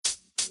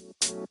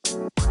Hey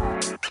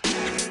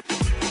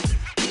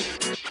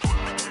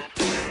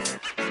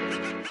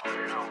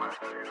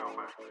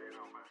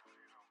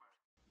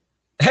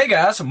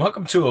guys, and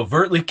welcome to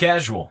Overtly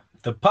Casual,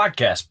 the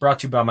podcast brought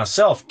to you by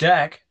myself,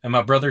 Dak, and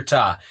my brother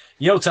Ty.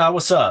 Yo, Ty,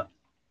 what's up?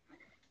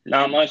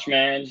 Not much,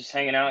 man. Just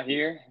hanging out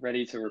here,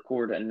 ready to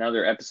record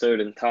another episode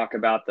and talk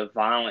about the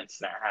violence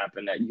that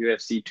happened at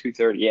UFC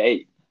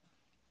 238.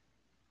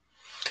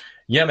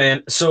 Yeah,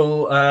 man.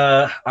 So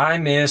I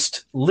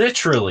missed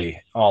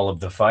literally all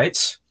of the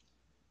fights.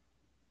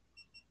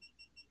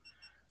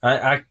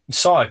 I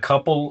saw a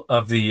couple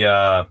of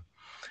the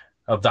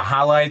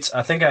highlights.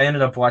 I think I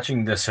ended up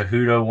watching the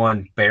Cejudo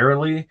one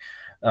barely.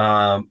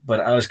 But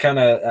I was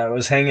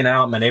hanging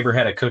out. My neighbor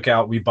had a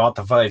cookout. We bought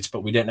the fights,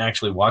 but we didn't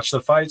actually watch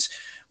the fights,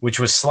 which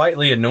was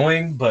slightly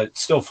annoying, but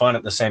still fun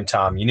at the same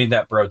time. You need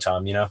that bro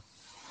time, you know?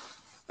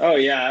 Oh,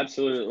 yeah,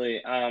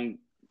 absolutely.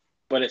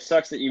 But it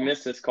sucks that you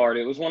missed this card.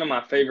 It was one of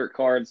my favorite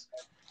cards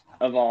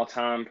of all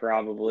time,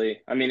 probably.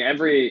 I mean,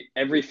 every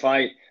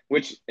fight,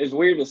 which is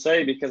weird to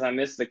say because I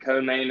missed the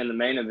co-main and the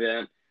main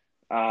event.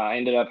 I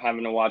ended up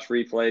having to watch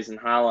replays and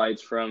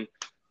highlights from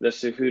the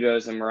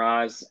Cejudos and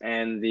Miraz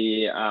and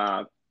the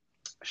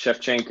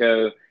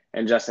Shevchenko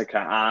and Jessica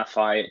I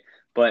fight.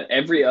 But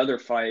every other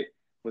fight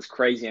was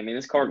crazy. I mean,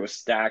 this card was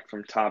stacked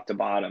from top to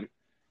bottom.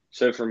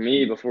 So for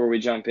me, before we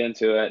jump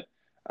into it,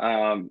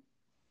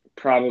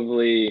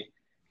 probably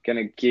going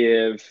to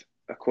give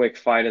a quick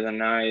fight of the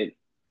night.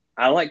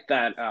 I like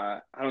that.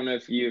 I don't know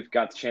if you've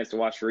got the chance to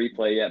watch the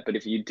replay yet, but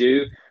if you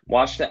do,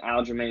 watch the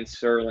Aljamain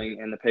Sterling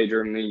and the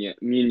Pedro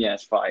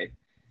Munez fight.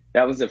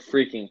 That was a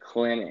freaking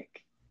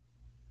clinic.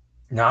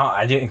 No,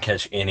 I didn't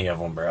catch any of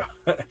them, bro.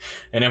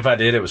 And if I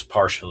did, it was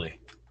partially.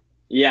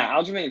 Yeah,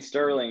 Aljamain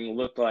Sterling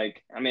looked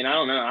like, I mean, I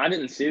don't know. I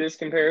didn't see this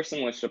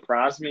comparison, which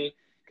surprised me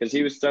because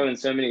he was throwing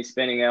so many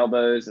spinning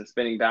elbows and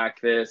spinning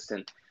back fists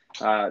and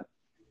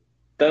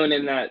throwing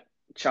in that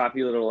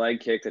choppy little leg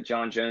kick that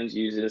John Jones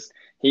uses.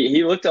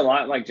 He looked a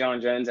lot like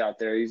John Jones out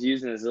there. He's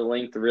using his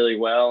length really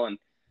well and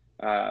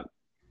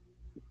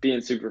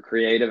being super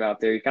creative out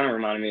there. He kind of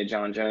reminded me of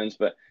John Jones,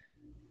 but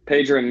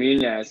Pedro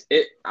Munez,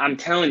 I'm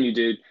telling you,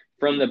 dude,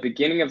 from the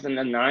beginning of the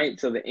night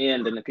to the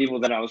end, and the people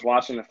that I was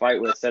watching the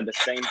fight with said the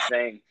same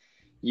thing.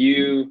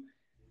 You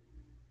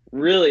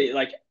really,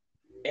 like,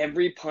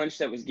 every punch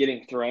that was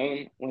getting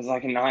thrown was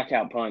like a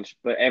knockout punch,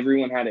 but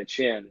everyone had a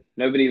chin.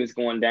 Nobody was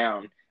going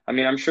down. I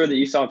mean, I'm sure that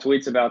you saw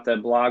tweets about the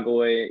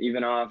Blagoy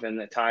Ivanov and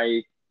the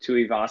Tai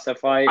Tuivasa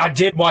fight. I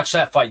did watch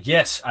that fight.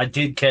 Yes, I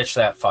did catch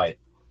that fight.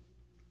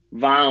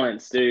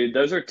 Violence, dude.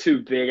 Those are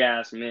two big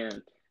ass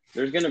men.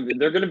 They're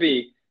gonna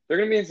be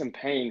in some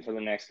pain for the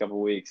next couple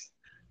of weeks.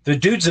 The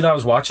dudes that I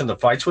was watching the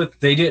fights with,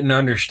 they didn't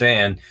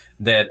understand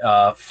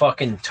that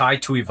fucking Tai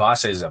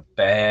Tuivasa is a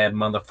bad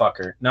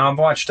motherfucker. Now, I've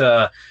watched,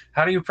 how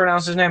do you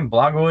pronounce his name?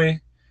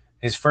 Blagoy?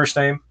 His first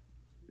name?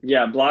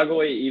 Yeah,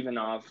 Blagoy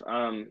Ivanov.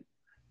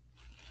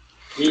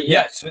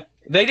 Yes,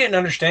 they didn't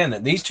understand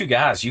that these two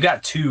guys, you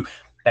got two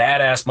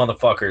badass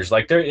motherfuckers.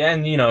 Like,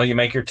 and you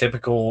make your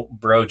typical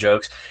bro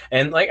jokes.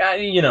 And, like,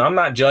 I'm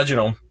not judging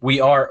them.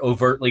 We are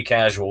overtly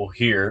casual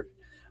here.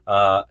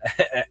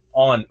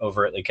 On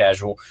Overtly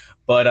Casual,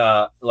 but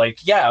I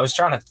was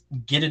trying to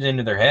get it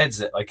into their heads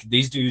that, like,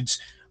 these dudes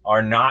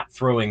are not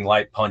throwing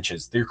light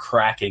punches. They're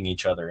cracking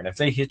each other, and if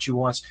they hit you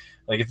once,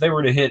 like, if they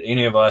were to hit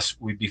any of us,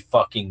 we'd be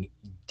fucking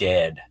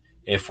dead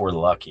if we're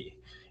lucky,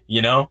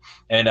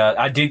 and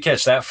I did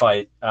catch that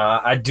fight.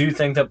 I do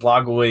think that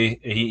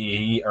Blagoy,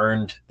 he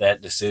earned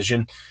that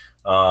decision.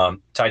 Tai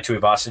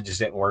Tuivasa just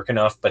didn't work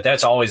enough, but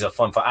that's always a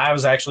fun fight. I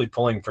was actually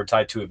pulling for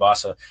Tai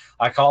Tuivasa.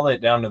 I called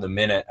it down to the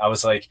minute. I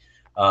was like,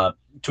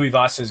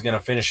 Tuivasa is going to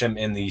finish him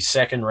in the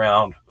second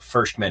round,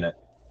 first minute.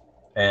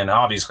 And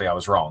obviously I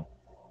was wrong.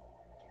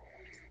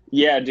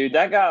 Yeah, dude,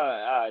 that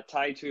guy,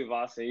 Tai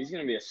Tuivasa, he's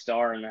going to be a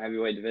star in the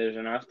heavyweight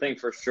division. I think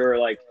for sure,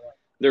 like,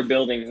 they're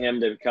building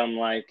him to become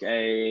like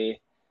a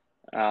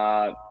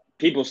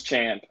people's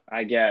champ,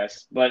 I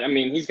guess. But, I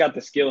mean, he's got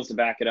the skills to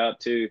back it up,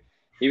 too.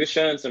 He was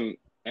showing some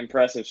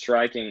impressive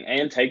striking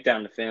and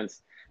takedown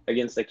defense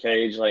against the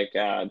cage, like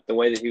the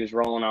way that he was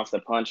rolling off the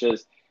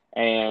punches.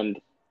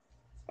 And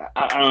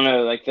I don't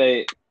know, like,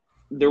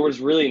 there was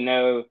really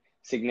no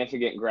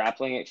significant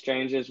grappling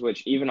exchanges,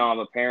 which Ivanov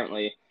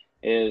apparently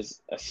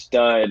is a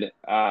stud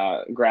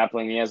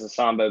grappling. He has a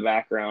Sambo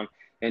background.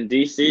 And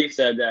DC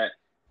said that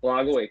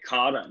Blagoy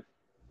caught him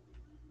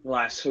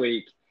last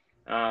week.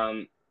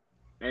 And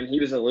he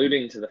was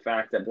alluding to the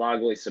fact that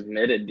Blagoy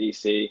submitted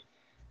DC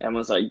and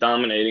was, like,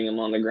 dominating him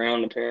on the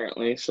ground,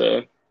 apparently.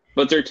 So,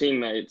 but they're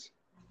teammates.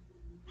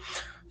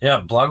 Yeah,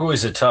 Blagoy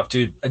is a tough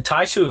dude.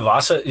 Tai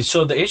Tuivasa,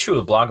 so the issue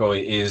with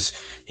Blagoy is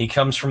he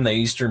comes from the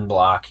Eastern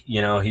Bloc.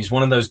 He's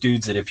one of those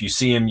dudes that if you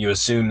see him, you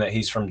assume that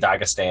he's from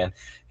Dagestan.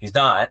 He's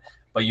not,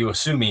 but you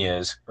assume he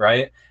is,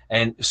 right?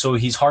 And so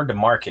he's hard to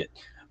market.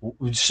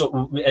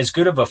 So as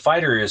good of a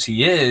fighter as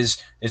he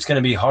is, it's going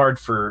to be hard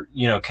for,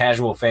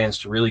 casual fans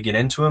to really get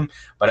into him.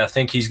 But I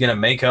think he's going to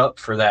make up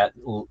for that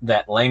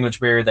language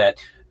barrier,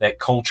 that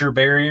culture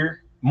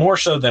barrier more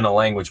so than a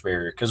language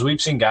barrier, because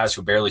we've seen guys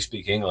who barely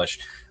speak English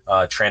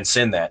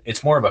transcend that.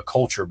 It's more of a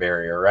culture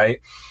barrier,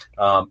 right?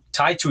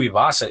 Tai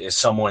Tuivasa is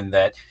someone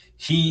that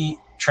he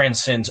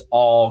transcends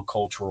all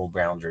cultural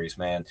boundaries,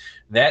 man.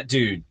 That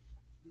dude,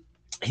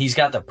 he's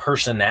got the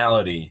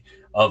personality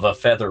of a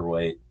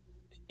featherweight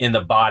in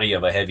the body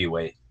of a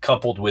heavyweight,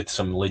 coupled with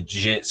some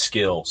legit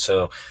skill.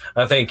 So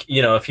I think,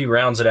 if he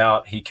rounds it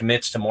out, he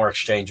commits to more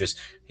exchanges,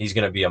 he's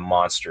going to be a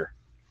monster.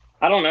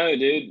 I don't know,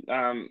 dude.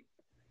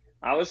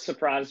 I was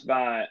surprised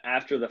by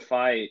after the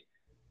fight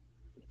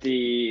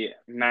the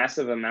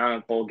massive amount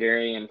of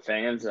Bulgarian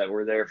fans that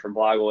were there for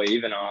Blagoy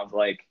Ivanov.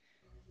 Like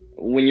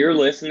when you're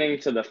listening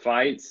to the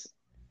fights,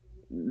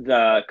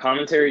 the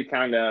commentary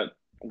kind of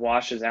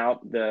washes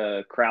out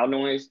the crowd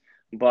noise,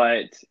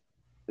 but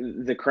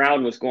the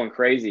crowd was going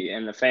crazy,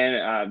 and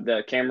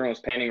the camera was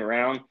panning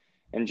around,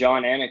 and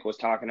John Anik was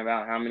talking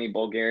about how many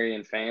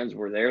Bulgarian fans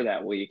were there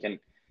that week, and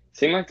it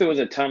seemed like there was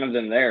a ton of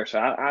them there. So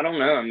I don't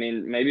know. I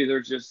mean, maybe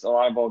there's just a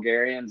lot of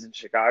Bulgarians in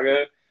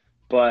Chicago,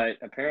 but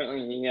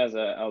apparently he has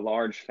a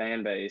large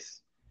fan base,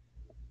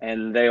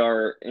 and they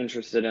are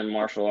interested in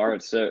martial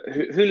arts. So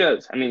who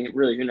knows? I mean,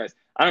 really, who knows?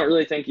 I don't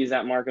really think he's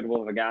that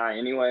marketable of a guy,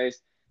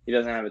 anyways. He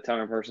doesn't have a ton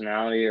of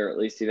personality, or at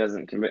least he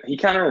doesn't convince. He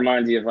kind of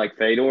reminds you of like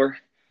Fedor,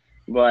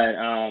 but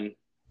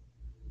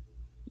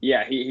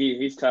yeah,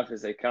 he's tough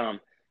as they come.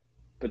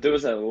 But there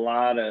was a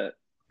lot of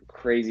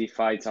crazy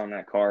fights on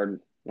that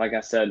card, like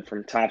I said,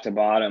 from top to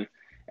bottom.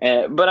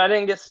 But I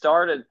didn't get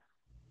started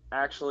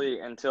actually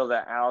until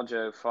that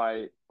Aljo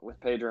fight with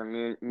Pedro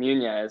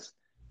Munez.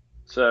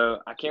 So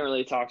I can't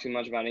really talk too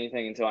much about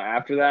anything until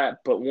after that.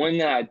 But one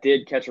that I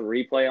did catch a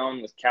replay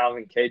on was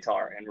Calvin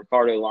Kattar and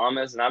Ricardo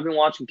Lamas. And I've been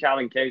watching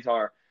Calvin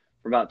Kattar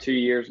for about 2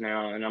 years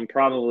now, and I'm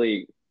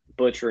probably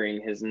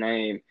butchering his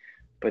name.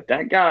 But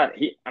that guy,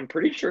 I'm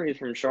pretty sure he's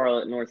from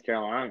Charlotte, North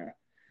Carolina.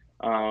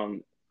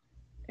 And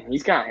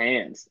he's got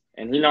hands.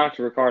 And he knocked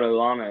Ricardo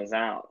Lamas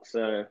out.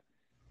 So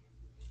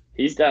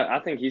I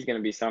think he's going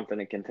to be something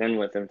to contend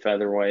with in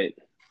featherweight.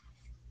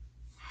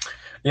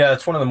 Yeah,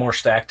 it's one of the more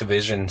stacked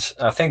divisions.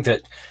 I think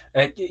that,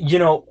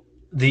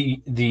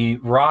 the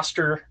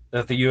roster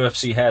that the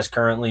UFC has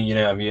currently, you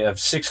have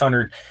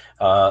 600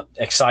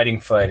 exciting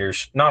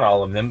fighters, not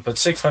all of them, but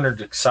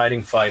 600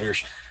 exciting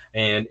fighters.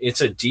 And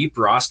it's a deep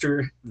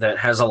roster that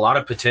has a lot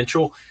of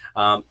potential.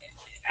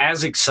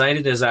 As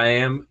excited as I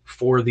am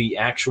for the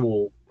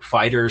actual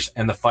fighters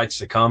and the fights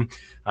to come,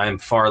 I am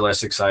far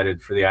less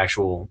excited for the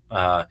actual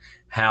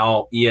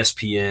how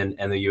ESPN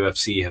and the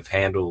UFC have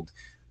handled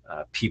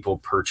people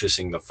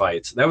purchasing the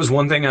fights. That was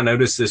one thing I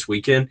noticed this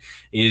weekend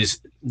is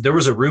there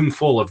was a room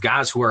full of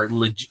guys who are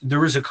there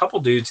was a couple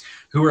dudes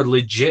who are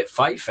legit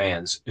fight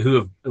fans who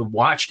have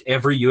watched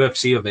every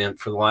UFC event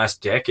for the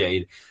last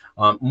decade.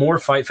 More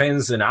fight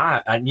fans than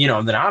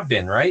than I've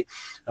been, right?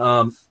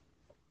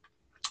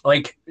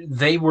 Like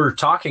they were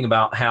talking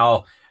about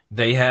how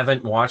they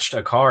haven't watched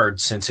a card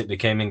since it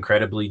became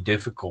incredibly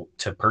difficult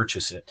to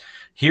purchase it.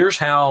 Here's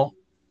how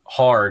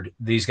hard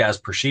these guys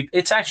perceive.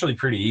 It's actually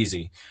pretty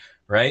easy,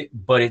 right?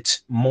 But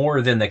it's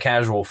more than the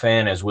casual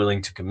fan is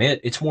willing to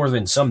commit. It's more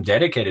than some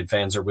dedicated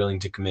fans are willing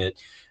to commit,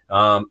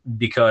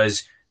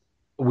 because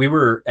we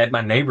were at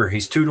my neighbor.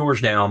 He's 2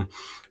 doors down.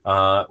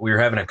 We were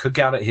having a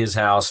cookout at his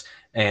house.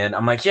 And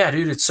I'm like, yeah,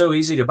 dude, it's so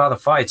easy to buy the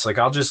fights. Like,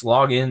 I'll just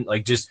log in,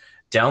 like, just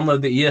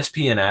download the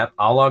ESPN app.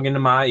 I'll log into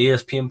my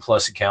ESPN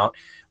Plus account.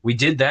 We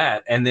did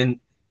that. And then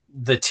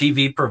the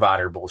TV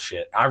provider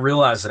bullshit. I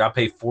realized that I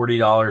pay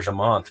 $40 a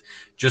month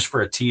just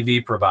for a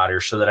TV provider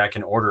so that I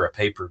can order a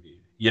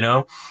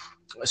pay-per-view,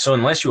 So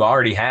unless you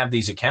already have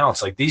these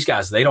accounts, like these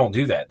guys, they don't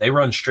do that. They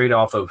run straight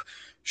off of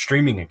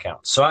streaming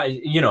accounts. So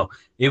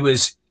it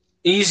was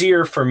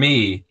easier for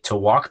me to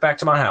walk back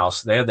to my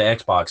house. They have the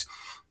Xbox.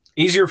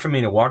 Easier for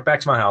me to walk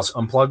back to my house,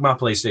 unplug my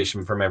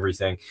PlayStation from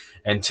everything,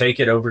 and take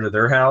it over to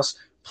their house,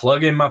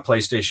 plug in my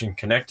PlayStation,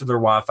 connect to their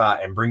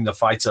Wi-Fi, and bring the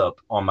fights up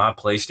on my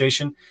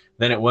PlayStation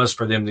than it was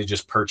for them to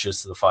just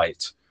purchase the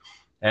fights.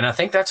 And I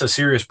think that's a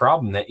serious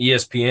problem that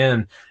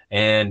ESPN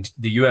and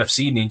the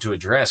UFC need to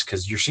address,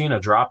 because you're seeing a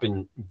drop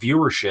in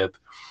viewership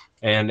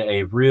and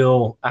a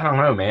real, I don't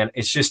know, man.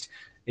 It's just,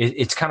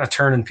 it's kind of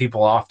turning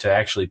people off to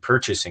actually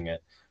purchasing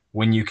it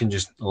when you can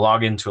just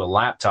log into a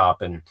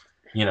laptop and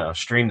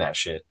stream that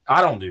shit.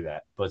 I don't do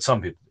that, but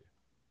some people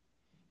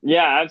do.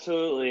 Yeah,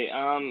 absolutely.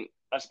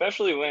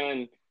 Especially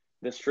when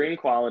the stream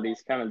quality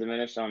is kind of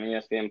diminished on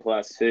ESPN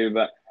Plus too.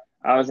 But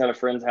I was at a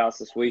friend's house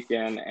this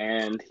weekend,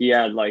 and he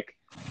had like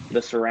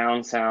the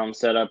surround sound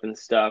set up and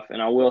stuff.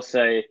 And I will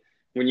say,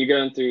 when you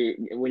go through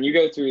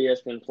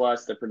ESPN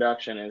Plus, the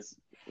production is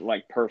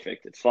like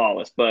perfect. It's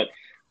flawless. But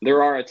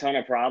there are a ton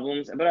of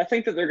problems. But I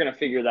think that they're going to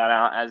figure that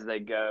out as they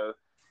go.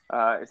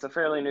 It's a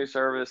fairly new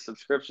service,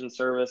 subscription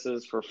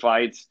services for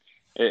fights.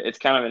 It's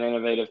kind of an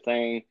innovative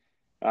thing.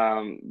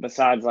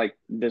 Besides like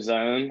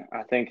DAZN,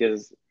 I think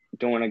is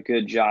doing a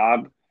good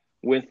job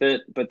with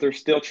it, but they're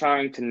still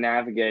trying to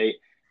navigate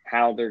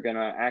how they're going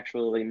to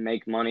actually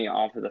make money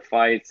off of the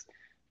fights,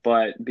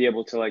 but be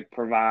able to like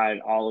provide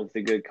all of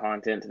the good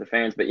content to the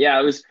fans. But yeah,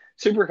 it was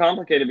super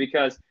complicated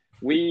because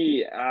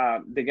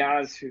the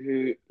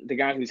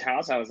guy whose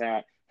house I was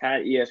at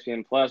had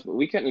ESPN Plus, but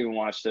we couldn't even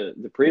watch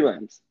the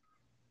prelims.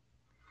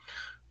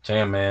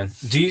 Damn, man.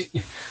 Do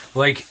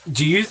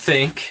you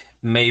think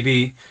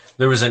maybe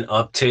there was an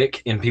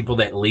uptick in people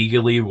that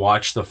legally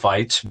watch the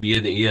fights via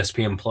the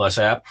ESPN Plus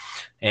app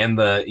and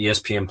the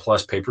ESPN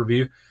Plus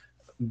pay-per-view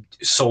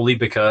solely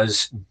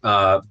because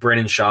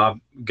Brennan Schaub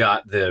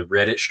got the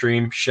Reddit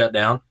stream shut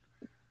down?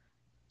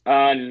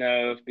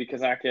 No,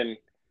 because I can.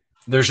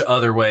 There's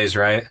other ways,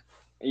 right?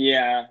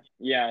 Yeah,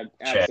 Checks.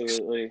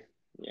 absolutely.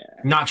 Yeah.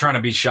 Not trying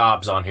to be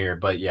Schaub's on here,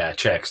 but yeah,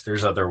 checks.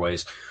 There's other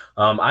ways.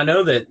 I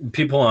know that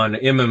people on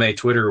MMA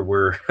Twitter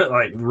were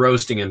like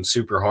roasting him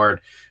super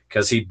hard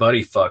because he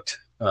buddy fucked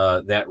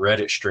that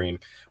Reddit stream,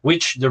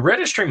 which the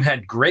Reddit stream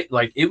had great,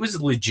 like it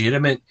was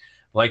legitimate.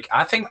 Like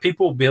I think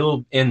people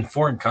build in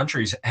foreign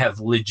countries have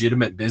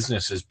legitimate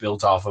businesses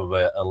built off of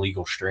a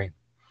legal stream.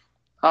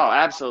 Oh,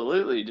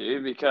 absolutely,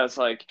 dude. Because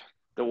like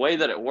the way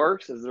that it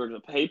works is there's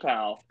a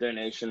PayPal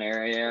donation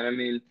area, and I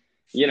mean,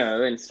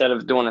 instead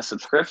of doing a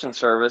subscription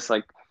service,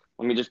 like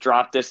let me just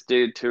drop this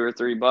dude $2 or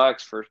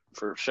 $3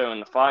 for showing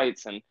the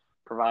fights and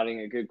providing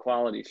a good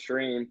quality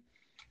stream.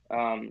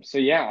 So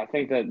yeah, I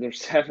think that there's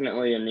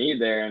definitely a need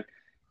there,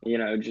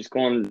 and just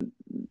going.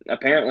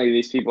 Apparently,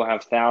 these people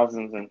have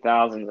thousands and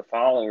thousands of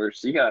followers.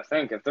 So you got to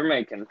think if they're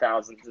making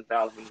thousands and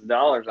thousands of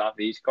dollars off of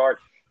each card.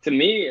 To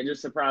me, it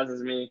just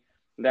surprises me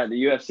that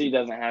the UFC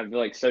doesn't have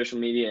like social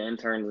media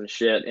interns and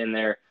shit in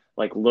there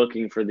like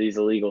looking for these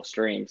illegal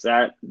streams.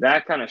 That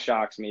kind of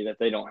shocks me that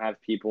they don't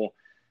have people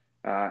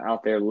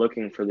out there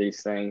looking for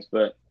these things.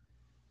 But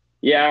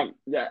yeah,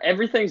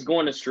 everything's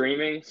going to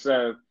streaming.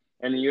 So,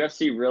 and the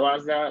UFC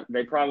realized that.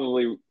 They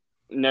probably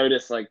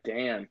noticed like,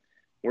 damn,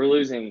 we're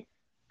losing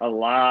a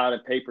lot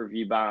of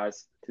pay-per-view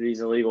buys to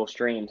these illegal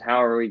streams.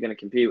 How are we going to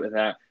compete with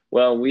that?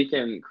 Well, we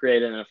can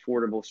create an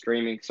affordable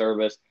streaming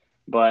service,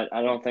 but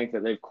I don't think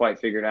that they've quite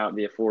figured out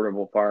the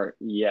affordable part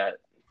yet.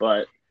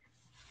 But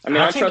I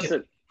mean, I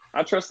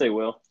trust they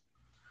will.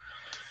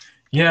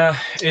 Yeah,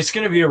 it's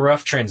going to be a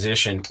rough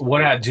transition.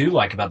 What I do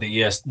like about the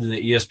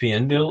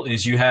ESPN deal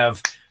is you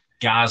have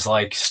guys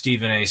like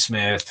Stephen A.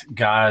 Smith,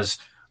 guys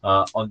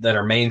that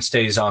are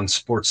mainstays on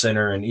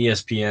SportsCenter and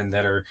ESPN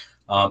that are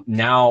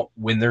now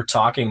when they're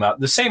talking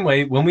about the same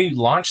way when we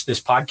launched this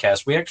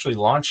podcast, we actually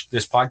launched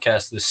this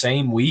podcast the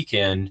same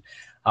weekend,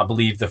 I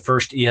believe the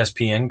first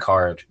ESPN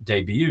card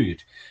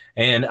debuted.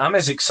 And I'm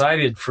as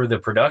excited for the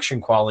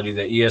production quality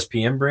that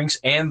ESPN brings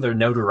and the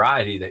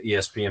notoriety that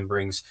ESPN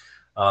brings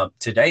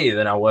today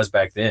than I was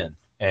back then.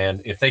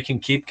 And if they can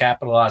keep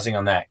capitalizing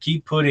on that,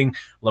 keep putting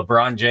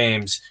LeBron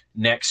James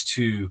next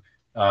to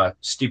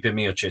Stipe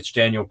Miocic,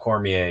 Daniel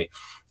Cormier,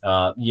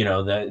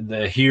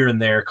 the here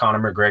and there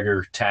Conor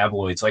McGregor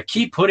tabloids, like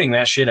keep putting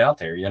that shit out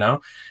there,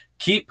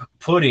 keep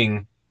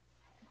putting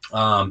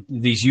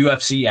these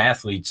UFC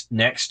athletes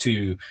next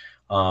to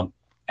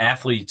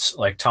athletes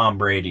like Tom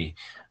Brady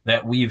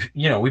that we've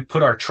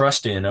put our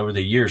trust in over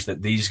the years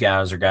that these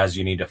guys are guys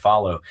you need to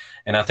follow.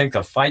 And I think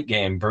the fight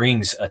game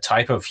brings a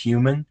type of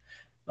human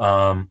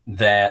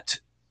that,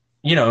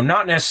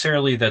 not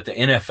necessarily that the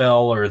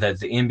NFL or that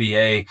the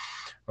NBA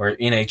or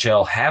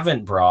NHL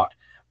haven't brought,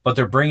 but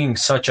they're bringing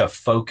such a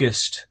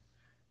focused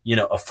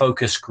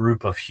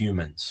group of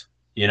humans,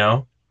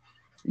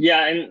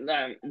 Yeah,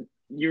 and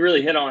you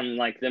really hit on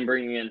like them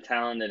bringing in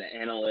talented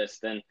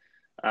analysts, and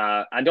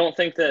I don't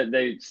think that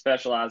they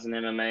specialize in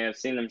MMA. I've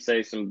seen them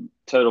say some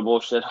total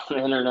bullshit on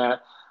the internet,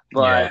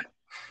 but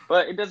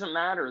it doesn't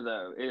matter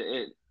though.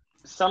 It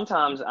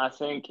sometimes I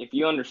think if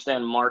you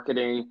understand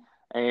marketing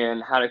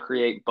and how to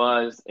create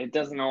buzz, it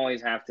doesn't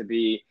always have to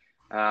be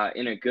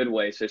in a good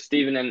way. So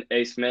Stephen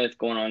A. Smith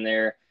going on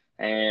there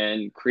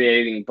and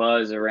creating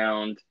buzz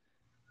around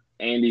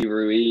Andy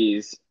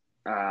Ruiz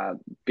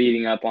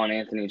beating up on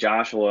Anthony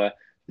Joshua,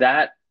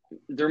 that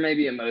there may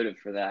be a motive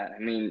for that. I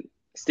mean,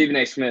 Stephen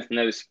A. Smith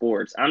knows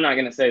sports. I'm not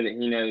going to say that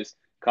he knows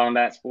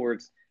combat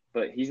sports,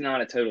 but he's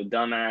not a total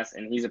dumbass,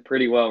 and he's a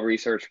pretty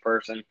well-researched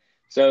person.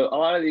 So a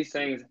lot of these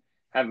things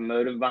have a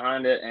motive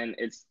behind it, and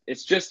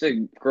it's just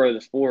to grow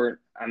the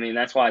sport. I mean,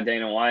 that's why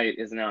Dana White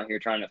isn't out here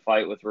trying to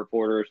fight with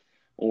reporters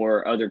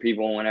or other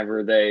people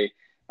whenever they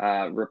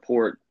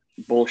report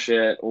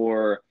bullshit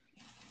or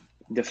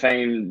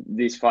defame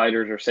these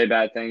fighters or say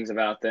bad things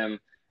about them.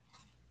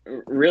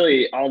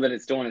 Really, all that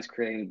it's doing is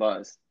creating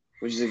buzz,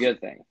 which is a good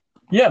thing.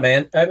 Yeah,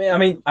 man. I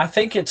mean, I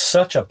think it's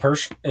such a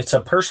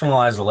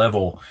personalized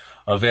level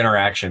of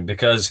interaction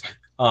because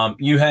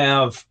you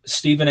have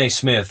Stephen A.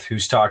 Smith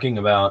who's talking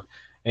about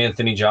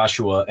Anthony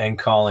Joshua and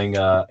calling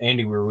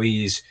Andy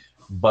Ruiz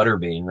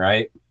butterbean,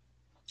 right?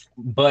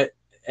 But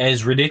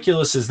as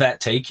ridiculous as that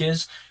take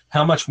is,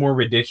 how much more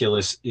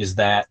ridiculous is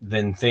that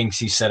than things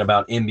he said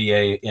about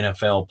NBA,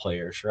 NFL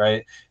players,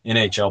 right?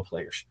 NHL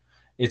players.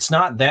 It's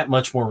not that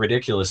much more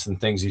ridiculous than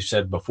things you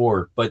said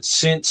before. But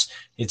since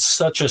it's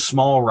such a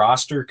small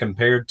roster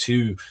compared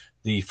to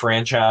the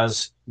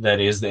franchise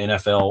that is the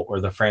NFL or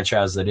the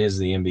franchise that is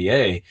the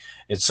NBA,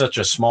 it's such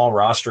a small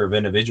roster of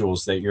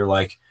individuals that you're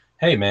like,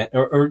 hey man,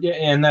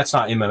 and that's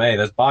not MMA,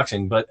 that's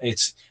boxing, but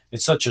it's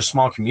such a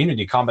small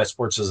community, combat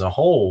sports as a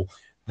whole,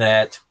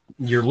 that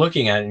you're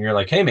looking at it and you're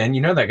like, hey man,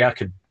 that guy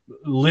could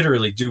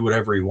literally do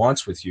whatever he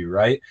wants with you,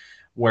 right?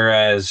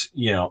 Whereas,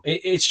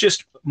 it's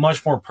just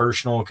much more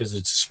personal because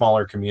it's a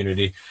smaller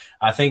community.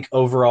 I think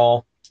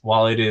overall,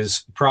 while it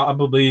is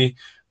probably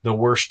the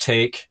worst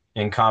take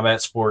in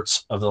combat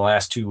sports of the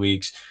last 2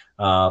 weeks,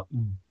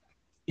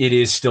 it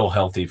is still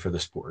healthy for the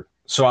sport.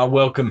 So I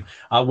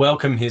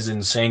welcome his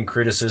insane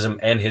criticism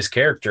and his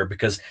character,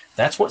 because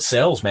that's what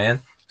sells,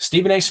 man.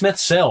 Stephen A. Smith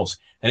sells.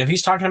 And if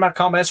he's talking about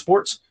combat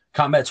sports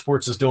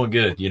is doing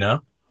good,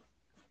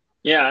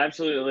 Yeah,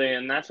 absolutely.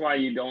 And that's why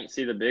you don't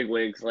see the big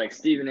wigs. Like,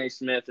 Stephen A.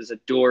 Smith is a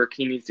dork.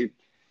 He needs to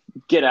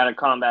get out of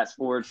combat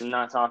sports and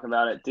not talk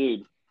about it.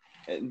 Dude,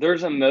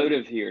 there's a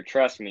motive here.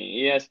 Trust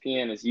me.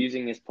 ESPN is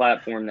using this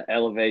platform to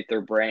elevate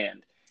their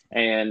brand.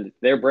 And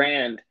their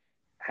brand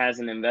has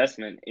an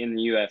investment in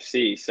the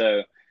UFC.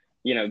 So,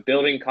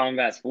 building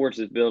combat sports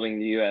is building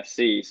the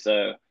UFC.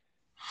 So,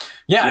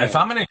 yeah, if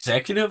I'm an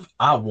executive,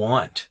 I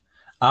want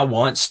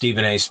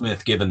Stephen A.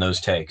 Smith giving those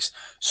takes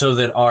so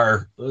that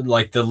our,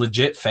 like, the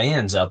legit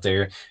fans out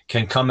there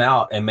can come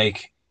out and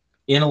make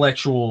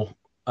intellectual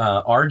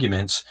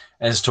arguments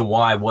as to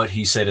why what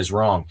he said is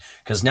wrong.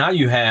 Because now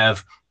you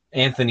have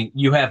Anthony,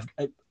 you have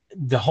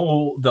the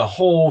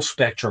whole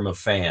spectrum of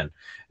fan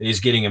is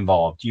getting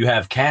involved. You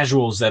have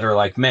casuals that are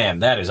like, man,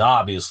 that is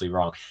obviously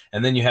wrong.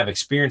 And then you have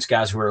experienced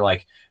guys who are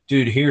like,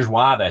 dude, here's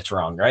why that's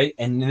wrong, right?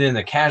 And then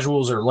the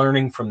casuals are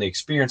learning from the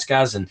experienced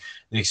guys, and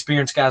the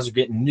experienced guys are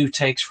getting new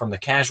takes from the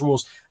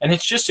casuals. And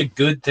it's just a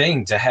good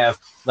thing to have.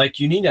 Like,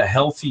 you need a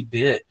healthy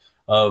bit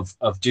of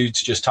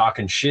dudes just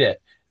talking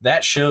shit.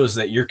 That shows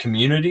that your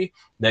community,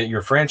 that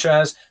your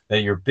franchise,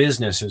 that your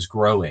business is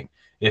growing.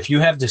 If you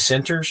have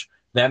dissenters,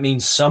 that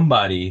means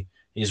somebody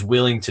is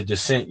willing to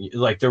dissent,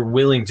 like they're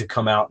willing to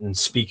come out and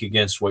speak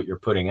against what you're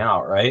putting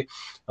out, right?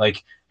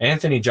 Like,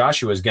 Anthony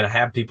Joshua is going to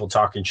have people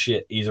talking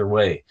shit either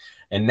way.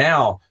 And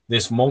now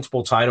this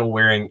multiple title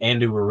wearing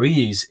Andy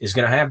Ruiz is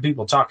going to have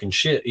people talking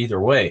shit either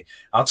way.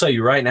 I'll tell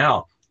you right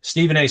now,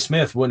 Stephen A.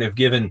 Smith wouldn't have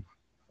given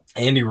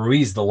Andy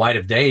Ruiz the light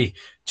of day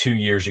 2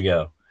 years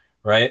ago,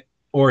 right?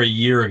 Or a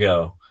year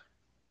ago.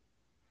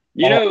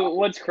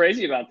 What's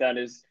crazy about that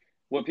is,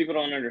 what people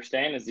don't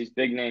understand is these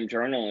big name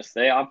journalists,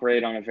 they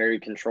operate on a very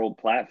controlled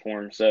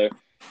platform. So,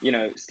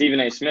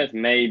 Stephen A. Smith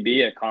may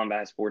be a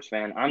combat sports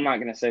fan. I'm not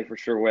going to say for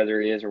sure whether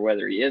he is or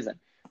whether he isn't.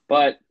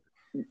 But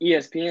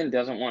ESPN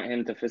doesn't want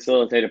him to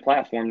facilitate a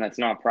platform that's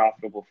not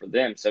profitable for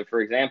them. So,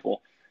 for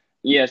example,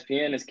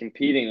 ESPN is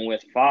competing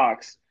with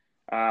Fox,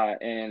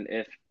 and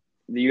if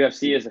the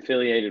UFC is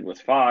affiliated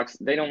with Fox,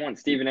 they don't want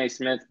Stephen A.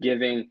 Smith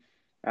giving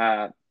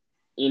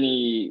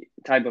any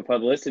type of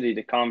publicity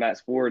to combat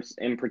sports,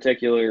 in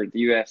particular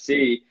the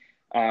UFC.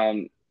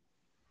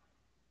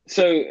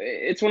 So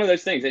it's one of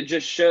those things. It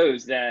just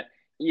shows that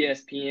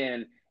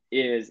ESPN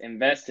is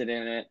invested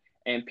in it,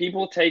 and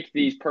people take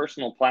these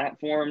personal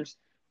platforms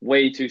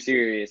way too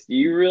serious. Do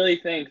you really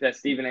think that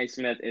Stephen A.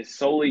 Smith is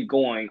solely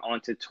going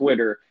onto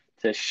Twitter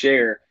to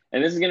share?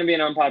 And this is going to be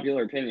an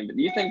unpopular opinion, but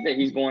do you think that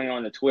he's going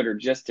on to Twitter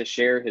just to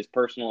share his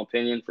personal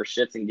opinion for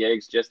shits and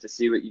gigs, just to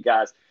see what you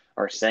guys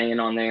are saying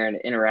on there and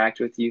interact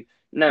with you?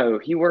 No,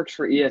 he works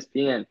for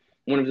ESPN,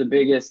 one of the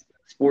biggest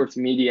sports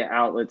media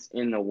outlets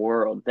in the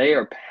world. They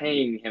are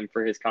paying him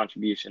for his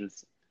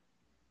contributions.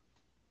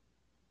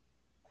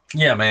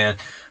 Yeah, man.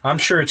 I'm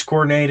sure it's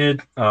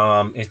coordinated.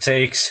 It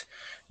takes,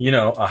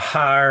 a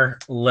higher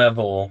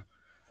level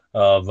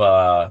of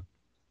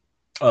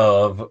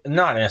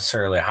not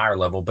necessarily a higher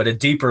level, but a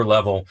deeper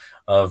level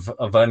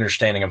of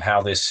understanding of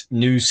how this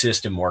new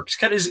system works.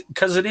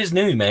 Because it is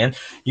new, man.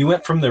 You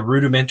went from the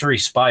rudimentary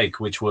Spike,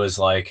 which was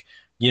like,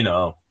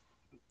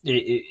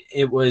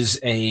 it was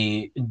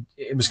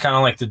kind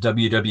of like the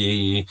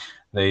WWE.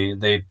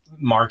 They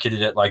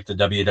marketed it like the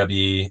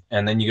WWE,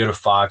 and then you go to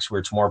Fox, where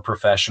it's more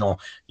professional.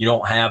 You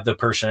don't have the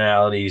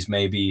personalities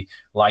maybe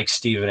like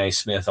Stephen A.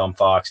 Smith on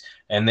Fox,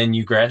 and then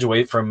you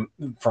graduate from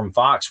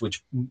Fox,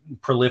 which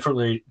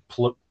proliferated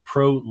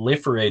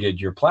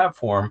your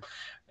platform,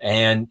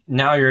 and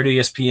now you're at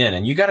ESPN,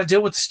 and you got to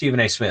deal with Stephen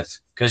A. Smith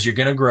because you're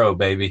going to grow,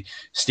 baby.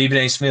 Stephen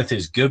A. Smith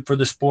is good for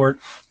the sport.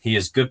 He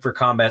is good for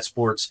combat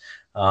sports.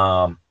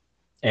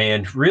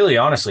 And really,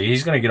 honestly,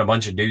 he's going to get a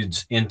bunch of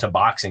dudes into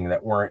boxing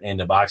that weren't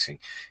into boxing,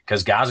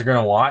 because guys are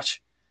going to watch,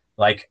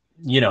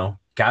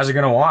 guys are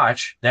going to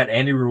watch that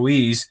Andy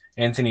Ruiz,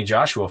 Anthony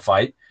Joshua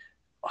fight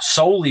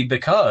solely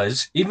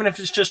because, even if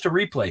it's just a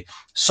replay,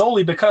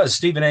 solely because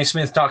Stephen A.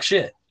 Smith talks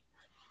shit.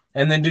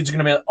 And then dudes are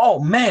going to be like,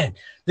 oh, man,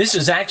 this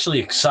is actually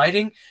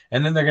exciting.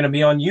 And then they're going to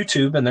be on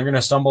YouTube and they're going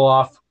to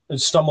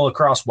stumble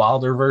across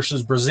Wilder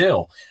versus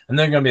Brazil. And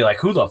they're going to be like,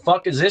 who the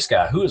fuck is this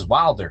guy? Who is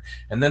Wilder?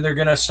 And then they're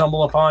going to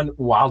stumble upon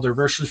Wilder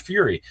versus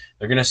Fury.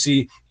 They're going to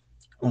see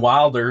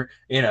Wilder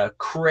in a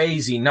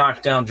crazy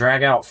knockdown,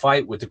 drag-out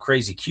fight with the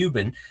crazy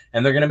Cuban.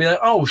 And they're going to be like,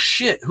 oh,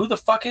 shit, who the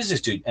fuck is this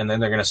dude? And then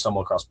they're going to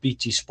stumble across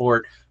BT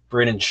Sport,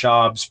 Brennan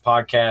Schaub's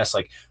podcast,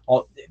 like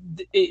all,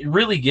 it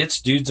really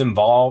gets dudes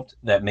involved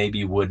that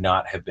maybe would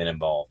not have been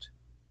involved.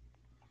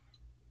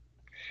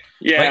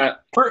 Yeah.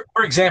 Like,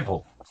 for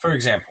example,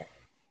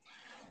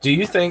 do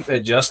you think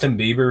that Justin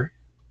Bieber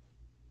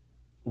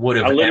would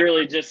have? I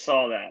literally just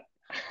saw that.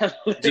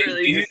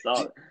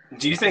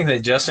 Do you think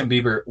that Justin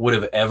Bieber would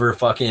have ever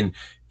fucking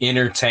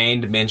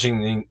entertained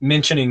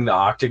mentioning the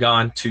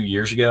Octagon 2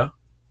 years ago?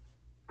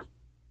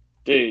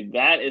 Dude,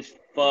 that is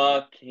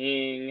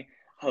fucking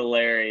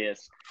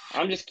hilarious.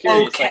 I'm just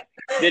curious. Okay. Like,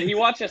 did he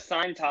watch a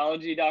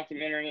Scientology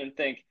documentary and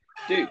think,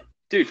 dude,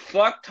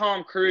 fuck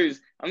Tom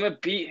Cruise. I'm gonna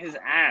beat his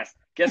ass.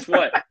 Guess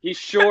what? He's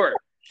short.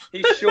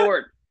 I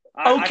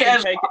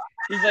can take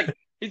it.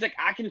 He's like,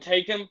 I can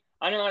take him.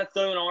 I know how to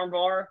throw an arm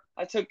bar.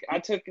 I took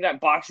that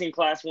boxing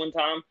class one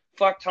time.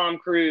 Fuck Tom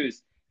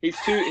Cruise. He's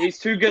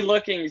too good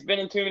looking. He's been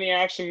in too many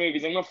action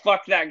movies. I'm gonna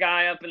fuck that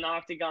guy up in the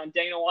octagon.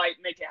 Dana White,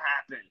 make it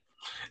happen.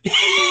 He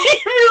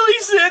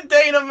really said,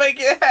 Dana, make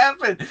it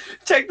happen.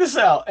 Check this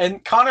out.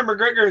 And Conor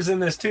McGregor is in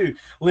this too.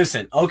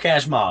 Listen,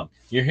 Okash Mob,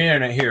 you're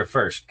hearing it here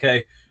first,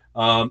 okay?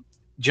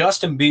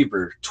 Justin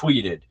Bieber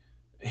tweeted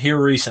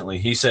here recently.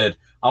 He said,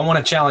 I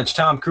want to challenge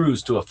Tom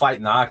Cruise to a fight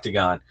in the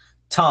octagon.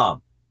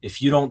 Tom,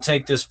 if you don't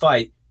take this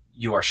fight,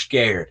 you are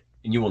scared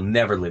and you will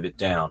never live it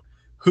down.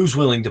 Who's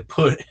willing to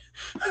put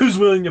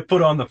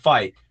on the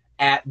fight?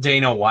 At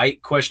Dana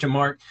White, ?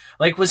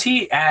 Like, was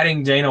he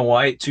adding Dana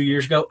White 2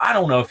 years ago? I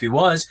don't know if he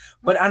was,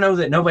 but I know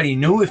that nobody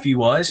knew if he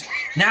was.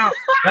 Now,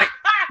 like,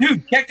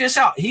 dude, check this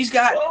out. He's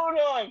got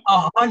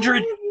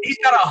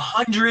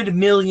 100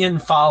 million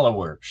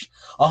followers.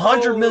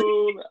 100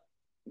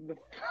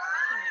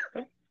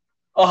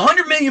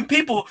 million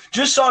people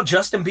just saw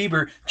Justin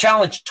Bieber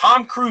challenge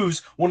Tom Cruise,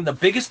 one of the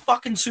biggest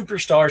fucking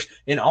superstars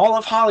in all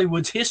of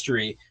Hollywood's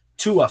history,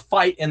 to a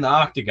fight in the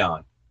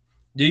octagon.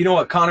 Do you know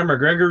what Conor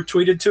McGregor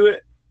tweeted to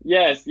it?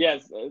 Yes.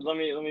 Let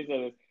me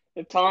say this.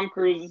 If Tom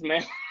Cruise is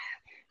man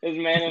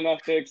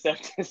enough to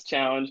accept this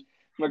challenge,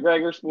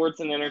 McGregor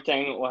Sports and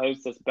Entertainment will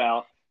host this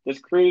bout. Does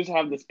Cruise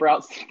have the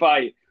sprouts to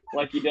fight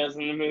like he does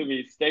in the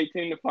movie? Stay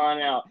tuned to find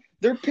out.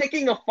 They're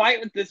picking a fight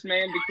with this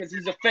man because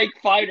he's a fake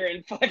fighter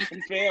in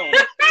fucking film.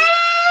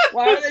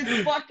 Why are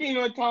they fucking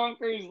with Tom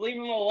Cruise? Leave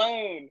him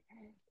alone.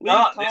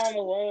 Tom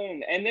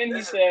alone. And then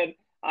he said,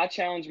 I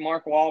challenge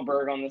Mark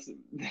Wahlberg on this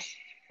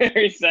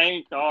very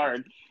same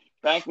card.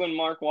 Back when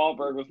Mark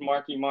Wahlberg was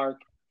Marky Mark,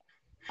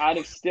 I'd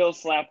have still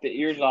slapped the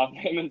ears off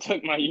him and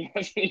took my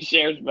UFC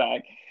shares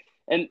back.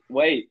 And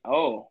wait,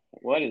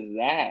 what is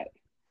that?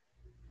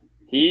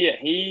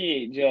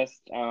 He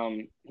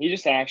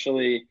just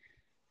actually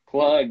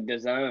plugged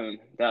DAZN,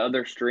 the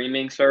other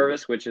streaming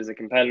service, which is a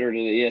competitor to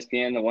the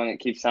ESPN, the one that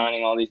keeps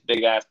signing all these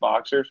big ass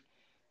boxers.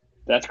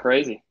 That's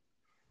crazy.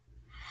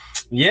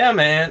 Yeah,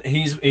 man,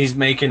 he's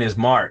making his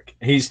mark.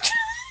 He's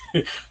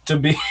to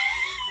be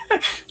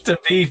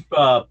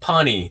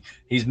punny.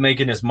 He's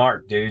making his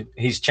mark, dude.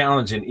 He's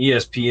challenging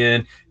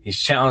ESPN. He's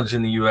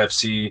challenging the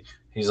UFC.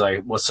 He's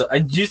like, what's up?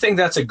 Do you think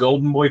that's a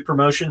Golden Boy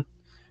promotion?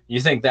 You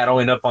think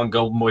that'll end up on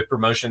Golden Boy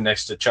promotion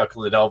next to Chuck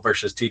Liddell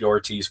versus Tito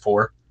Ortiz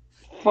 4?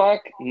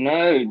 Fuck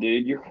no,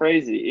 dude. You're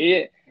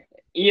crazy.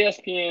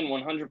 ESPN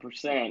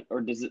 100%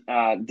 or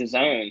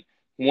DAZN,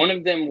 one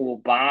of them will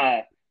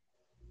buy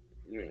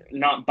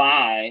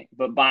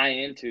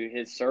into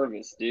his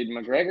service, dude.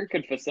 McGregor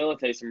could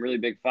facilitate some really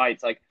big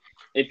fights. Like,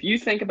 if you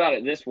think about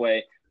it this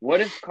way,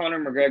 what if Conor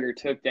McGregor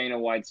took Dana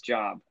White's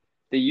job?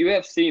 The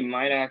UFC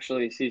might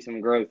actually see some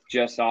growth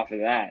just off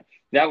of that.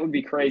 That would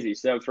be crazy.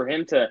 So for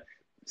him to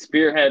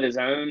spearhead his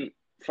own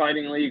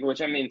fighting league,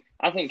 which, I mean,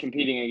 I think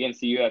competing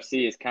against the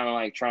UFC is kind of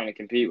like trying to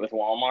compete with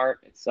Walmart.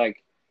 It's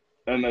like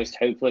almost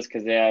hopeless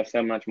because they have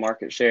so much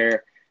market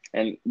share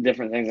and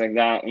different things like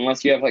that.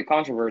 Unless you have like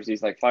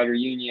controversies like Fighter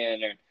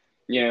Union or,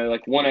 you know,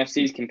 like ONE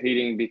FC's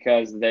competing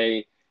because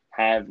they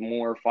have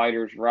more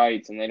fighters'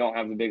 rights and they don't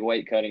have the big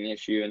weight cutting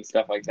issue and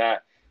stuff like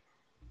that.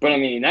 But I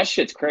mean, that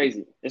shit's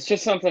crazy. It's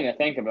just something to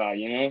think about,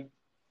 you know?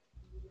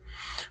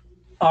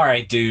 All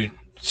right, dude.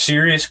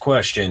 Serious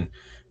question.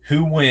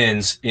 Who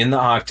wins in the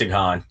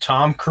octagon,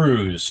 Tom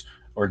Cruise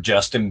or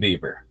Justin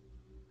Bieber?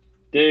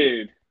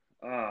 Dude.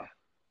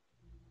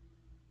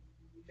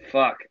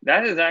 Fuck.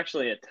 That is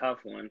actually a tough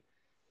one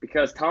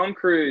because Tom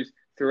Cruise,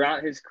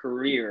 throughout his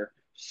career,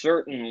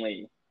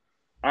 certainly,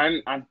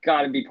 I've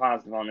got to be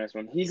positive on this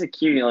one. He's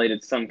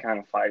accumulated some kind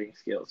of fighting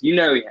skills. You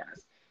know he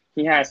has.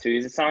 He has to.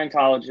 He's a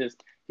Scientologist.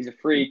 He's a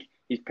freak.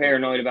 He's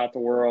paranoid about the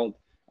world.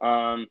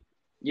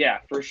 Yeah,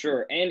 for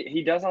sure. And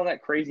he does all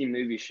that crazy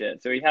movie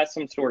shit. So he has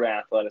some sort of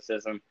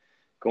athleticism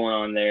going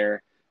on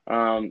there.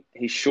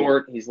 He's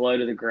short. He's low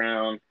to the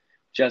ground.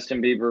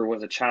 Justin Bieber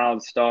was a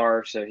child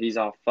star, so he's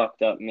all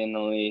fucked up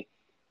mentally.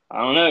 I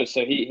don't know.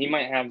 So he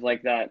might have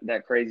like that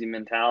crazy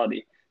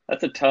mentality.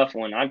 That's a tough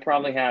one. I'd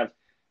probably have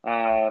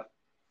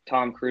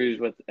Tom Cruise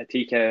with a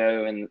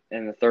TKO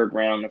in the third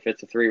round if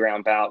it's a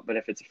 3-round bout. But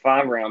if it's a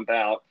 5-round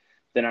bout,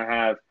 then I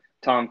have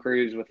Tom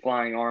Cruise with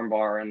flying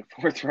armbar in the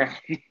 4th round.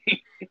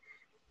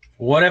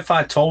 What if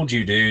I told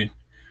you, dude,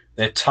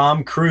 that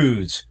Tom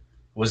Cruise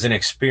was an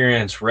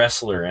experienced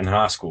wrestler in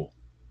high school?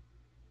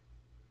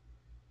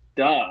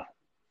 Duh.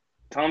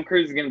 Tom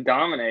Cruise is gonna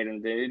dominate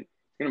him, dude. He's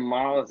gonna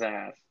maul his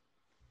ass.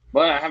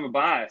 But I have a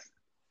bias.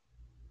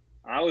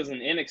 I was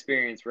an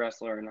inexperienced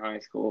wrestler in high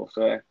school,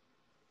 so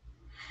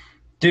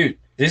Dude,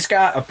 this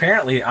guy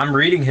apparently, I'm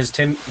reading his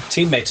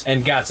teammates,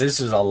 and guys, this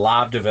is a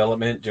live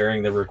development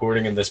during the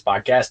recording of this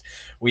podcast.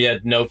 We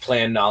had no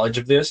planned knowledge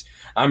of this.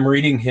 I'm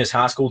reading his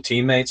high school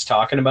teammates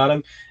talking about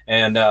him,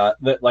 and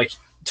like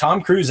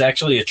Tom Cruise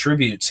actually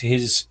attributes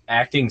his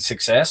acting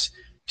success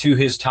to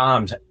his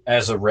times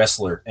as a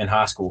wrestler in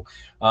high school.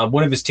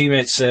 One of his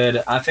teammates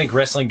said, "I think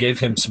wrestling gave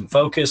him some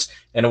focus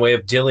and a way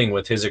of dealing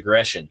with his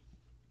aggression."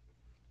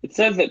 it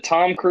says that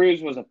Tom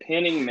Cruise was a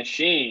pinning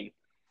machine.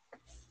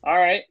 All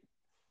right.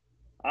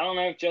 I don't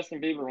know if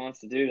Justin Bieber wants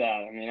to do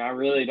that. I mean, I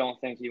really don't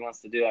think he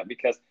wants to do that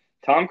because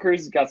Tom Cruise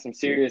has got some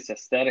serious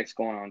aesthetics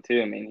going on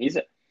too. I mean, he's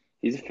a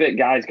fit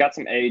guy. He's got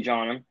some age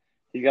on him.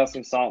 He's got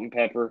some salt and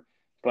pepper,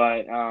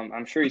 but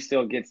I'm sure he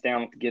still gets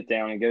down with the get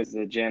down and goes to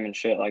the gym and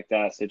shit like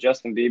that. So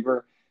Justin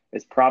Bieber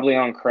is probably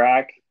on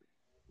crack.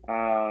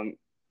 I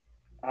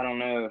don't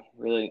know,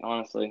 really,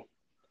 honestly.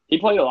 He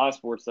played a lot of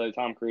sports though.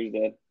 Tom Cruise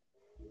did.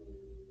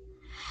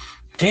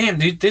 Damn,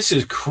 dude, this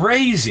is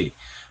crazy.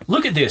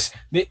 Look at this.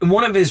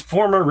 One of his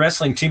former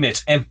wrestling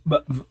teammates, and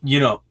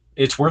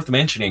it's worth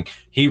mentioning,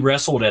 he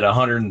wrestled at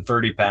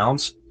 130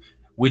 pounds,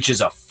 which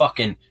is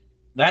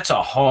that's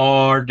a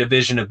hard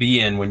division to be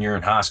in when you're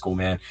in high school,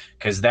 man,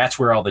 because that's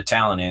where all the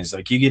talent is.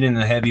 Like, you get in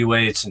the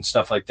heavyweights and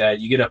stuff like that,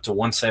 you get up to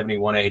 170,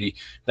 180.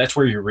 That's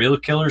where your real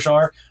killers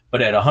are.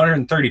 But at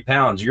 130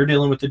 pounds, you're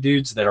dealing with the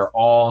dudes that are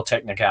all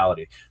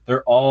technicality.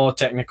 They're all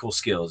technical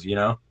skills, you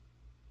know?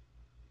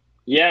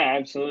 Yeah,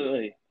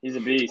 absolutely. He's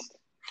a beast.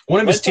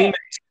 One of his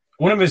teammates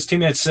One of his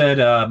teammates said,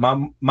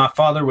 my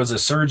father was a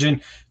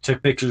surgeon,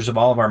 took pictures of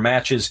all of our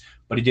matches,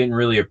 but he didn't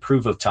really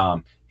approve of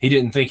Tom. He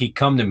didn't think he'd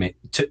come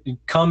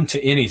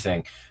to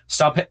anything.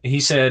 He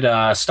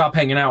said, stop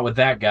hanging out with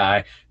that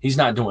guy. He's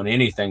not doing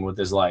anything with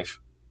his life.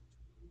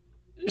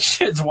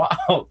 Shit's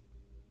wild.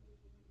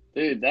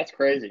 Dude, that's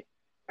crazy.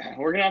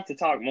 We're going to have to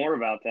talk more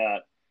about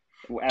that.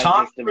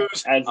 Tom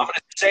Cruise, I'm going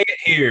to say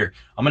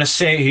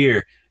it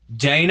here.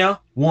 Dana,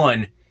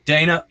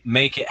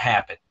 make it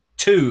happen.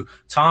 2,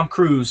 Tom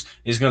Cruise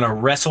is going to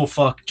wrestle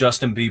fuck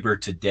Justin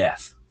Bieber to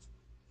death.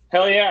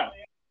 Hell yeah.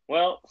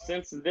 Well,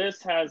 since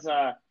this has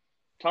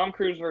Tom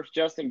Cruise versus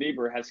Justin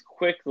Bieber has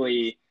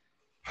quickly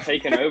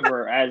taken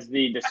over as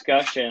the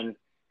discussion,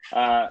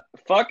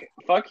 fuck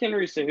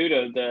Henry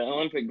Cejudo, the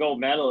Olympic gold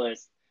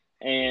medalist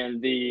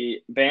and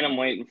the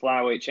bantamweight and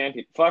flyweight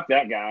champion. Fuck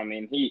that guy. I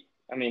mean,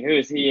 who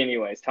is he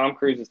anyways? Tom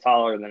Cruise is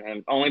taller than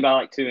him, only by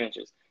like 2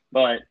 inches.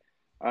 But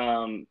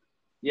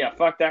yeah,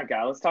 fuck that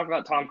guy. Let's talk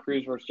about Tom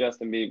Cruise versus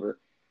Justin Bieber.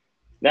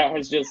 That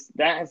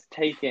has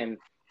taken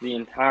the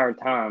entire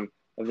time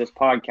of this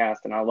podcast,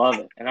 and I love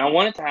it. And I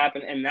want it to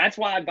happen, and that's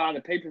why I buy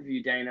the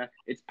pay-per-view, Dana.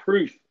 It's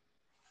proof.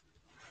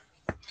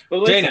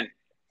 But listen, Dana,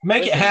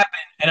 make it happen,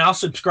 and I'll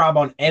subscribe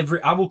on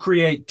I will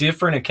create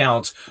different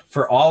accounts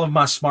for all of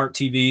my smart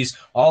TVs,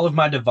 all of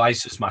my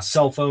devices, my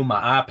cell phone,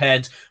 my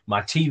iPads,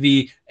 my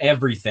TV,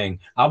 everything.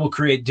 I will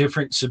create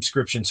different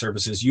subscription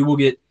services. You will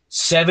get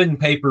 7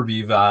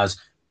 pay-per-view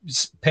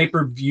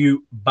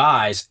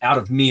buys out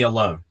of me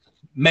alone.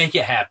 Make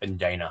it happen,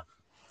 Dana.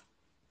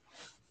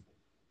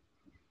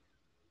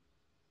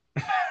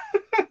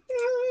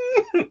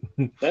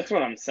 That's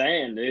what I'm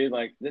saying, dude.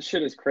 Like, this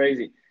shit is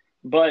crazy.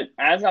 But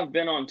as I've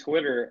been on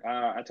Twitter,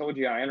 I told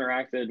you I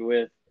interacted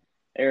with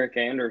Eric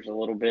Anders a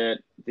little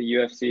bit, the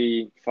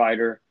UFC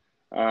fighter,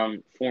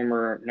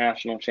 former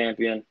national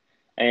champion.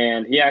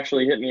 And he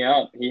actually hit me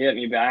up. He hit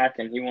me back,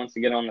 and he wants to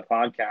get on the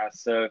podcast.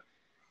 So I'm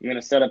going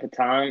to set up a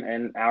time,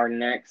 and our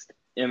next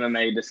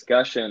MMA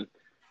discussion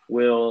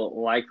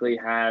will likely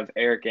have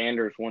Eric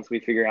Anders once we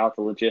figure out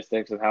the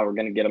logistics of how we're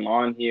going to get him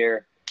on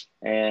here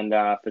and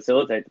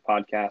facilitate the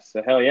podcast.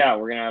 So, hell yeah,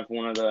 we're going to have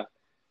one of the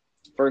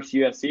first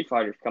UFC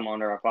fighters come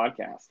onto our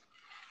podcast.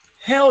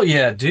 Hell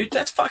yeah, dude.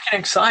 That's fucking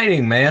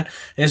exciting, man.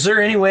 Is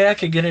there any way I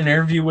could get an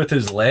interview with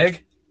his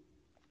leg?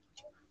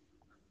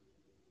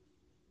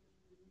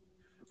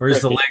 Or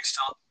is the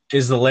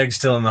leg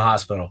still in the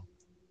hospital?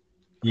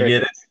 You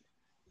get it?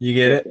 You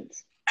get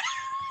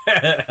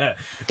it?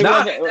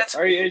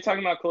 Are you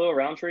talking about Khalil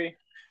Roundtree?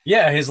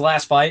 Yeah, his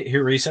last fight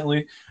here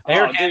recently.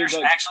 Eric Anders,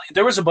 actually,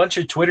 there was a bunch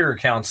of Twitter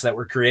accounts that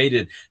were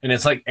created, and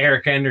it's like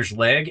Eric Anders'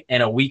 leg,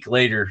 and a week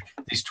later,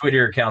 these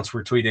Twitter accounts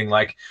were tweeting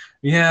like,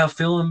 yeah,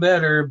 feeling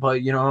better,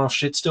 but,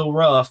 shit's still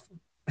rough.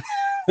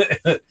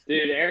 Dude,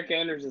 Eric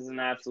Anders is an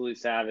absolute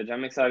savage.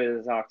 I'm excited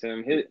to talk to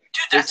him. Dude,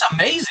 that's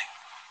amazing.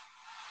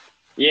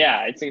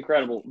 Yeah, it's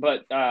incredible.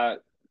 But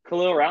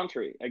Khalil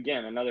Roundtree,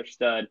 again, another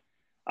stud.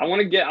 I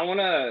want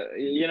our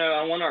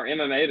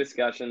MMA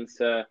discussions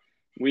to,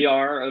 we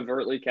are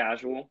overtly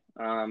casual.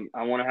 I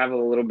want to have a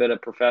little bit of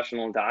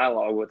professional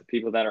dialogue with the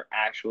people that are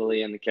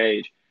actually in the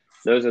cage.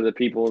 Those are the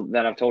people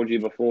that I've told you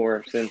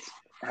before since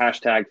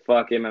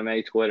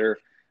 #FuckMMA Twitter.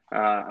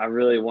 I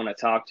really want to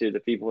talk to the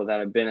people that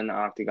have been in the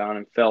octagon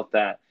and felt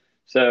that.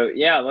 So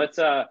yeah, let's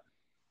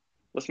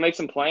let's make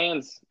some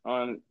plans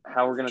on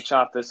how we're going to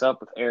chop this up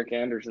with Eric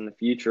Anders in the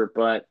future.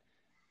 But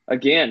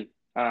again,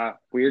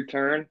 weird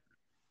turn.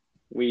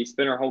 We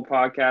spent our whole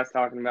podcast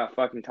talking about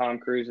fucking Tom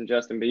Cruise and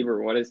Justin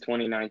Bieber. What is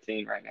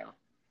 2019 right now?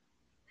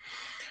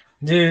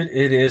 Dude,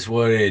 it is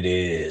what it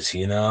is,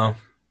 you know?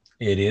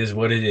 It is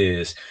what it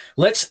is.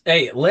 I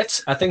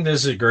think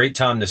this is a great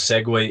time to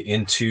segue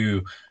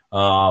into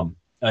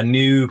a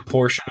new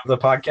portion of the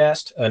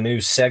podcast, a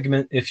new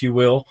segment, if you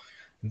will,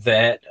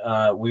 that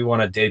we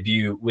want to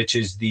debut, which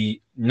is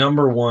the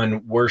number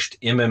one worst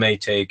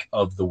MMA take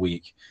of the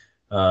week.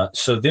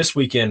 So this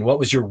weekend, what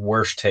was your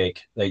worst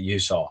take that you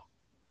saw?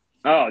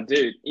 Oh,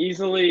 dude,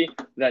 easily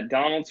that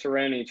Donald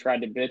Cerrone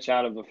tried to bitch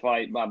out of the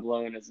fight by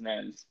blowing his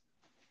nose.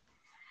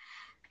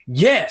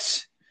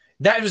 Yes,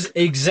 that was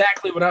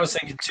exactly what I was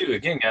thinking too.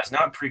 Again, guys,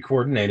 not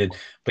pre-coordinated,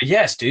 but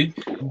yes, dude,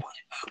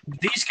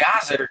 these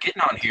guys that are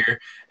getting on here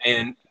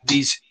and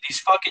these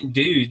fucking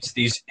dudes,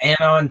 these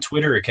anon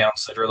Twitter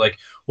accounts that are like,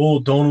 "Oh,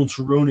 Donald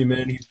Cerrone,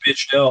 man, he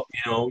bitched out,"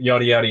 you know,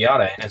 yada yada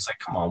yada, and it's like,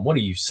 come on, what are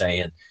you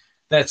saying?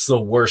 That's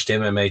the worst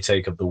MMA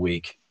take of the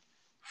week,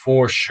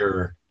 for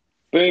sure.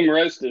 Boom,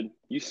 roasted.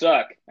 You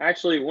suck.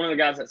 Actually, one of the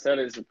guys that said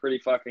it is a pretty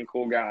fucking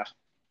cool guy.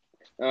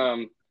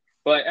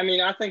 But I mean,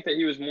 I think that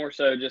he was more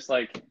so just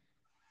like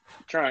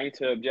trying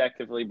to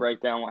objectively break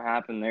down what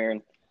happened there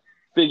and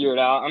figure it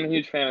out. I'm a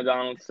huge fan of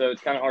Donald, so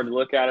it's kind of hard to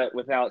look at it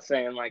without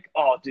saying like,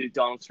 "Oh, dude,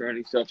 Donald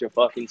Cerrone's such a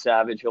fucking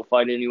savage. He'll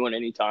fight anyone,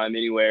 anytime,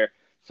 anywhere."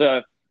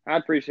 So I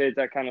appreciate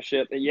that kind of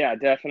shit. But yeah,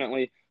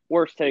 definitely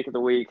worst take of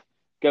the week.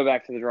 Go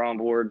back to the drawing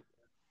board.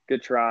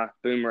 Good try.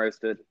 Boom,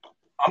 roasted.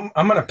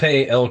 I'm gonna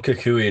pay El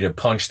Kukui to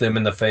punch them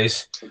in the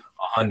face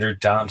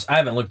 100 times. I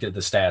haven't looked at the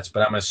stats,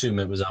 but I'm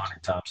assuming it was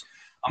 100 times.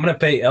 I'm going to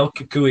pay El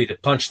Kukui to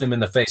punch them in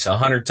the face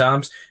 100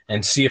 times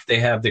and see if they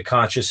have the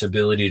conscious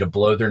ability to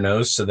blow their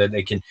nose so that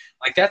they can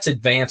 – like, that's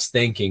advanced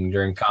thinking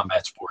during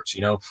combat sports, you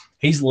know?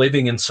 He's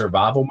living in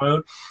survival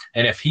mode,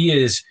 and if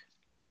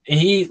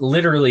he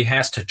literally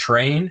has to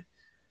train.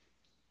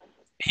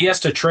 He has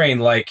to train,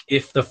 like,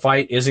 if the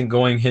fight isn't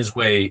going his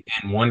way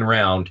in one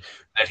round,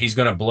 that he's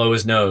going to blow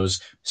his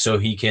nose so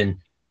he can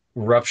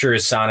rupture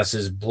his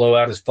sinuses, blow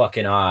out his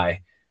fucking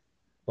eye.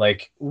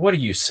 Like, what are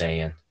you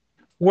saying?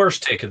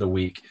 Worst take of the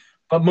week.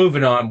 But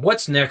moving on,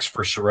 what's next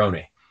for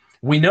Cerrone?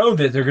 We know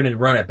that they're going to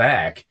run it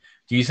back.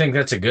 Do you think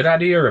that's a good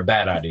idea or a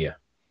bad idea?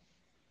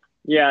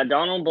 Yeah,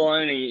 Donald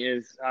Baloney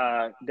is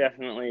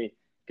definitely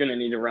going to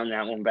need to run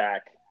that one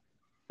back.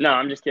 No,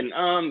 I'm just kidding.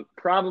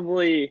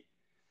 Probably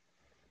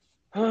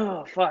 –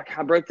 oh, fuck.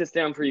 I broke this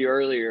down for you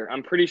earlier.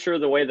 I'm pretty sure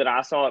the way that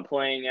I saw it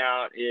playing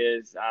out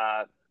is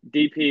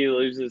DP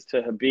loses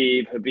to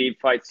Khabib. Khabib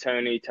fights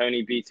Tony.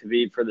 Tony beats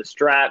Khabib for the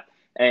strap,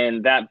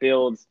 and that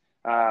builds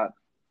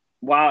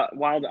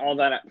while all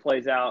that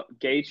plays out,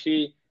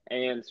 Gaethje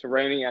and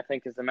Cerrone, I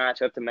think, is the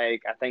matchup to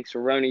make. I think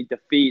Cerrone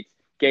defeats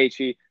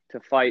Gaethje to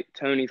fight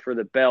Tony for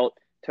the belt.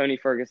 Tony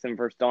Ferguson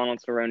versus Donald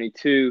Cerrone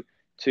 2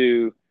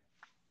 to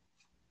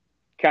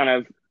kind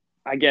of,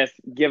 I guess,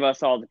 give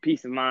us all the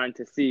peace of mind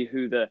to see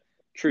who the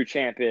true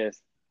champ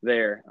is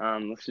there.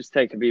 Let's just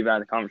take Khabib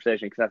out of the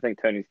conversation because I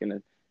think Tony's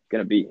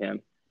gonna beat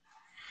him.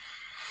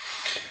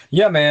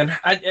 Yeah, man.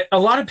 A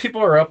lot of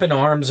people are up in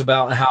arms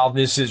about how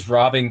this is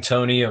robbing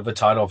Tony of a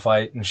title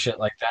fight and shit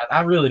like that.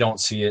 I really don't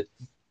see it.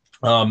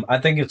 I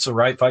think it's the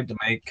right fight to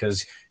make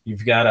because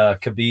you've got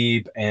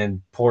Khabib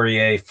and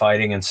Poirier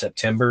fighting in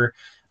September.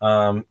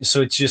 So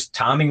it's just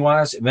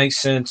timing-wise, it makes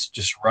sense.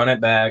 Just run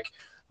it back.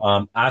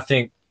 I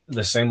think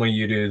the same way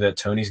you do that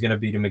Tony's going to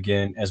beat him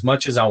again. As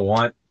much as I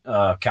want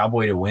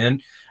Cowboy to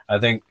win, I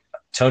think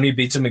Tony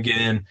beats him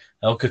again.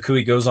 El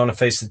Kukui goes on to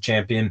face the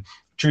champion.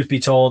 Truth be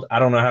told, I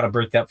don't know how to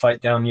break that fight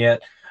down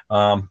yet.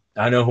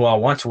 I know who I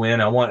want to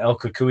win. I want El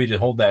Kukui to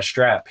hold that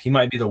strap. He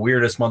might be the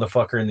weirdest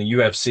motherfucker in the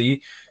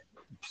UFC,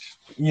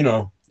 you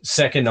know,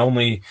 second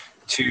only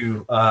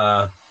to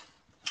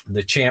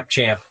the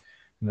champ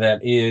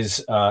that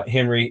is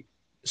Henry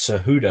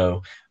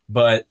Cejudo.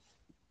 But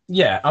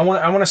yeah, I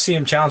want to see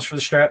him challenge for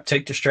the strap,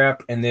 take the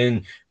strap, and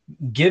then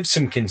give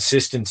some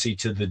consistency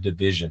to the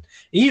division.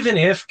 Even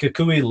if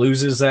Kukui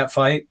loses that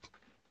fight,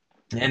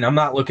 and I'm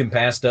not looking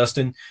past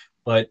Dustin,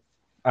 but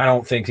I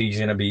don't think he's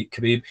going to beat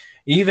Khabib.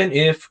 Even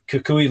if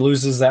Kukui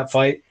loses that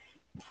fight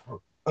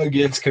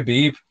against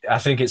Khabib, I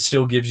think it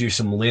still gives you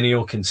some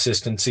lineal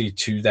consistency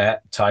to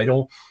that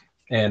title,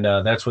 and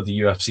that's what the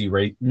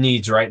UFC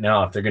needs right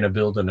now if they're going to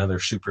build another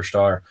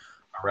superstar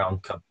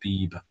around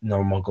Khabib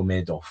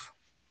Nurmagomedov.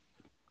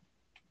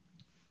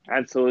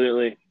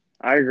 Absolutely.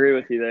 I agree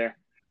with you there.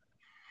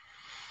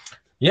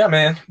 Yeah,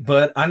 man,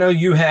 but I know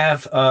you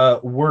have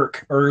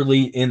work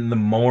early in the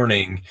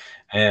morning,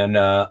 and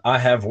I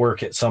have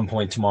work at some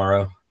point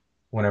tomorrow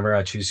whenever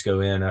I choose to go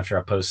in after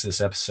I post this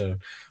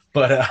episode.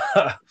 But,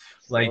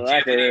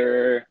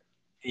 do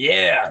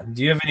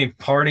you have any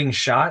parting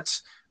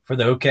shots for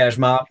the Okash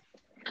mob?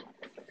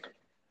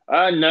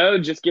 No,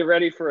 just get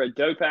ready for a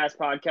dope-ass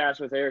podcast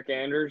with Eric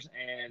Anders,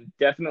 and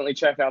definitely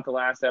check out the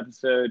last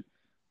episode.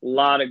 A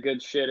lot of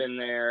good shit in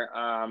there.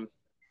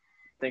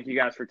 Thank you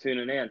guys for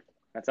tuning in.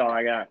 That's all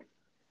I got.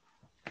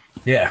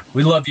 Yeah,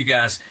 we love you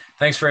guys.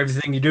 Thanks for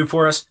everything you do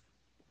for us.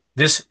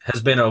 This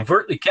has been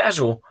Overtly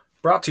Casual,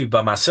 brought to you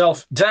by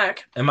myself,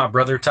 Dak, and my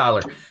brother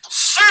Tyler.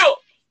 See ya!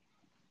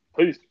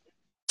 Peace.